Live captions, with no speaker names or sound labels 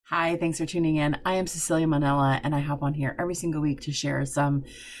Hi, thanks for tuning in. I am Cecilia Manella, and I hop on here every single week to share some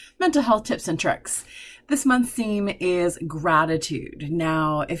mental health tips and tricks. This month's theme is gratitude.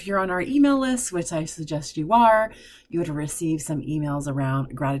 Now, if you're on our email list, which I suggest you are, you would receive some emails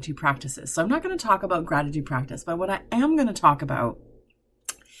around gratitude practices. So I'm not going to talk about gratitude practice, but what I am going to talk about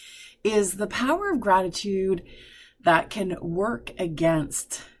is the power of gratitude that can work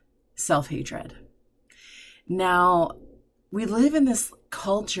against self-hatred. Now, we live in this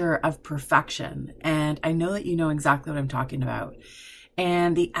culture of perfection, and I know that you know exactly what I'm talking about.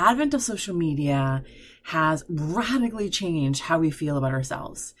 And the advent of social media has radically changed how we feel about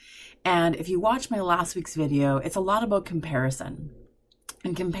ourselves. And if you watch my last week's video, it's a lot about comparison.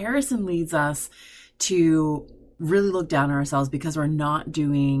 And comparison leads us to really look down on ourselves because we're not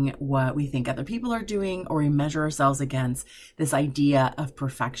doing what we think other people are doing, or we measure ourselves against this idea of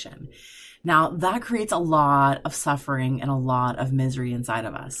perfection. Now, that creates a lot of suffering and a lot of misery inside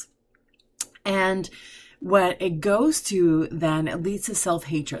of us. And what it goes to then, it leads to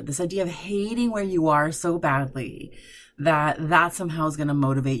self-hatred, this idea of hating where you are so badly that somehow is going to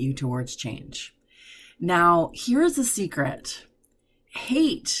motivate you towards change. Now, here's the secret.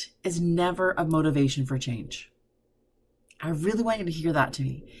 Hate is never a motivation for change. I really want you to hear that to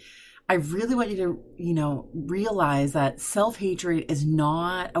me. I really want you to, realize that self-hatred is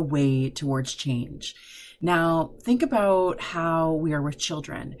not a way towards change. Now, think about how we are with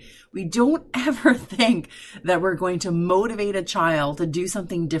children. We don't ever think that we're going to motivate a child to do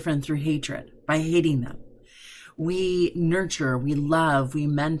something different through hatred, by hating them. We nurture, we love, we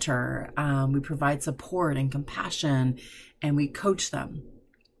mentor, we provide support and compassion, and we coach them.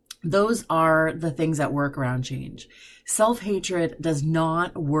 Those are the things that work around change. Self-hatred does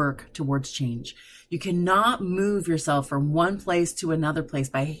not work towards change. You cannot move yourself from one place to another place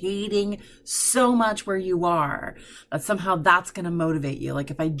by hating so much where you are that somehow that's going to motivate you. Like,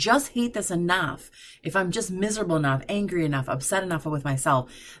 if I just hate this enough, if I'm just miserable enough, angry enough, upset enough with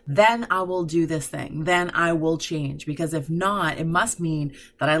myself, then I will do this thing. Then I will change. Because if not, it must mean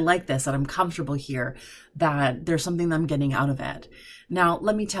that I like this, that I'm comfortable here, that there's something that I'm getting out of it. Now,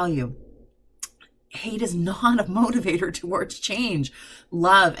 let me tell you, hate is not a motivator towards change.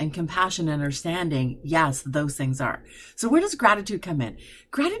 Love and compassion and understanding, yes, those things are. So where does gratitude come in?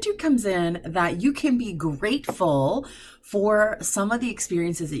 Gratitude comes in that you can be grateful for some of the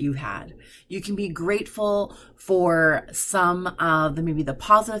experiences that you've had. You can be grateful for some of maybe the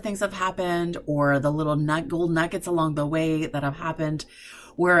positive things that have happened, or the little gold nuggets along the way that have happened,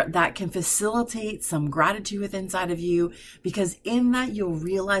 where that can facilitate some gratitude within inside of you, because in that you'll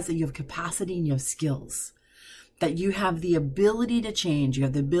realize that you have capacity and you have skills, that you have the ability to change, you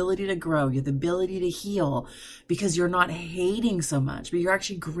have the ability to grow, you have the ability to heal, because you're not hating so much, but you're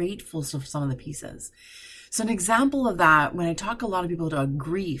actually grateful for some of the pieces. So an example of that, when I talk a lot of people about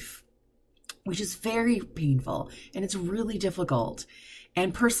grief, which is very painful and it's really difficult.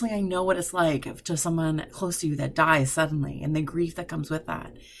 And personally, I know what it's like to someone close to you that dies suddenly, and the grief that comes with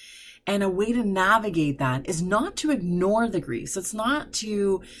that. And a way to navigate that is not to ignore the grief. So it's not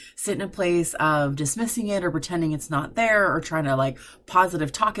to sit in a place of dismissing it or pretending it's not there, or trying to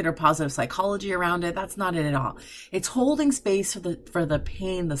positive talk it or positive psychology around it. That's not it at all. It's holding space for the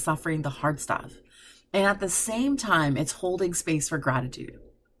pain, the suffering, the hard stuff. And at the same time, it's holding space for gratitude.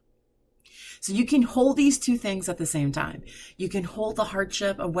 So you can hold these two things at the same time. You can hold the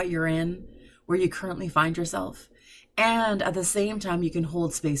hardship of what you're in, where you currently find yourself. And at the same time, you can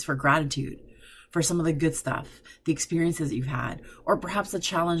hold space for gratitude, for some of the good stuff, the experiences that you've had, or perhaps the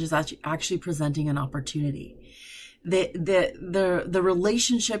challenges actually presenting an opportunity. The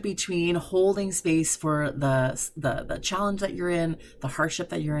relationship between holding space for the challenge that you're in, the hardship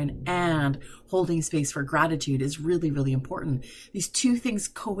that you're in, and holding space for gratitude is really, really important. These two things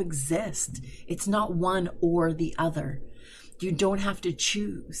coexist. It's not one or the other. You don't have to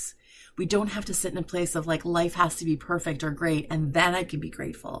choose. We don't have to sit in a place of life has to be perfect or great, and then I can be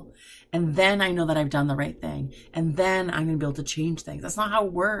grateful. And then I know that I've done the right thing. And then I'm going to be able to change things. That's not how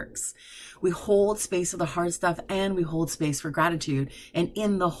it works. We hold space for the hard stuff, and we hold space for gratitude. And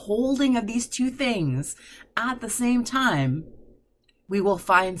in the holding of these two things at the same time, we will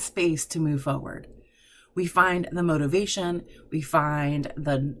find space to move forward. We find the motivation, we find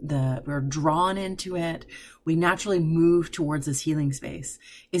we're drawn into it. We naturally move towards this healing space,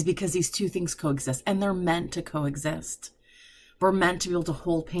 is because these two things coexist, and they're meant to coexist. We're meant to be able to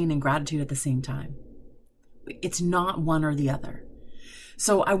hold pain and gratitude at the same time. It's not one or the other.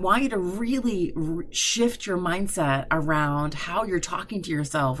 So I want you to really shift your mindset around how you're talking to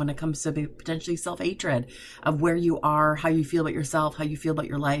yourself when it comes to potentially self-hatred of where you are, how you feel about yourself, how you feel about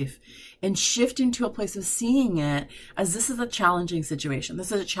your life, and shift into a place of seeing it as this is a challenging situation.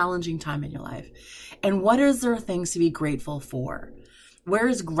 This is a challenging time in your life. And what is there things to be grateful for? Where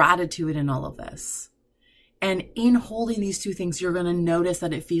is gratitude in all of this? And in holding these two things, you're going to notice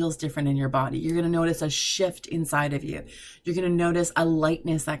that it feels different in your body. You're going to notice a shift inside of you. You're going to notice a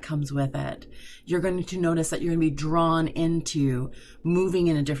lightness that comes with it. You're going to notice that you're going to be drawn into moving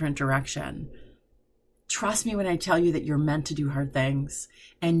in a different direction. Trust me when I tell you that you're meant to do hard things,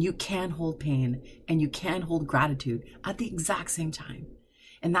 and you can hold pain and you can hold gratitude at the exact same time.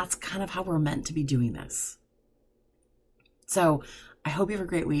 And that's kind of how we're meant to be doing this. So I hope you have a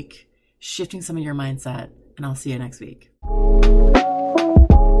great week, shifting some of your mindset, and I'll see you next week.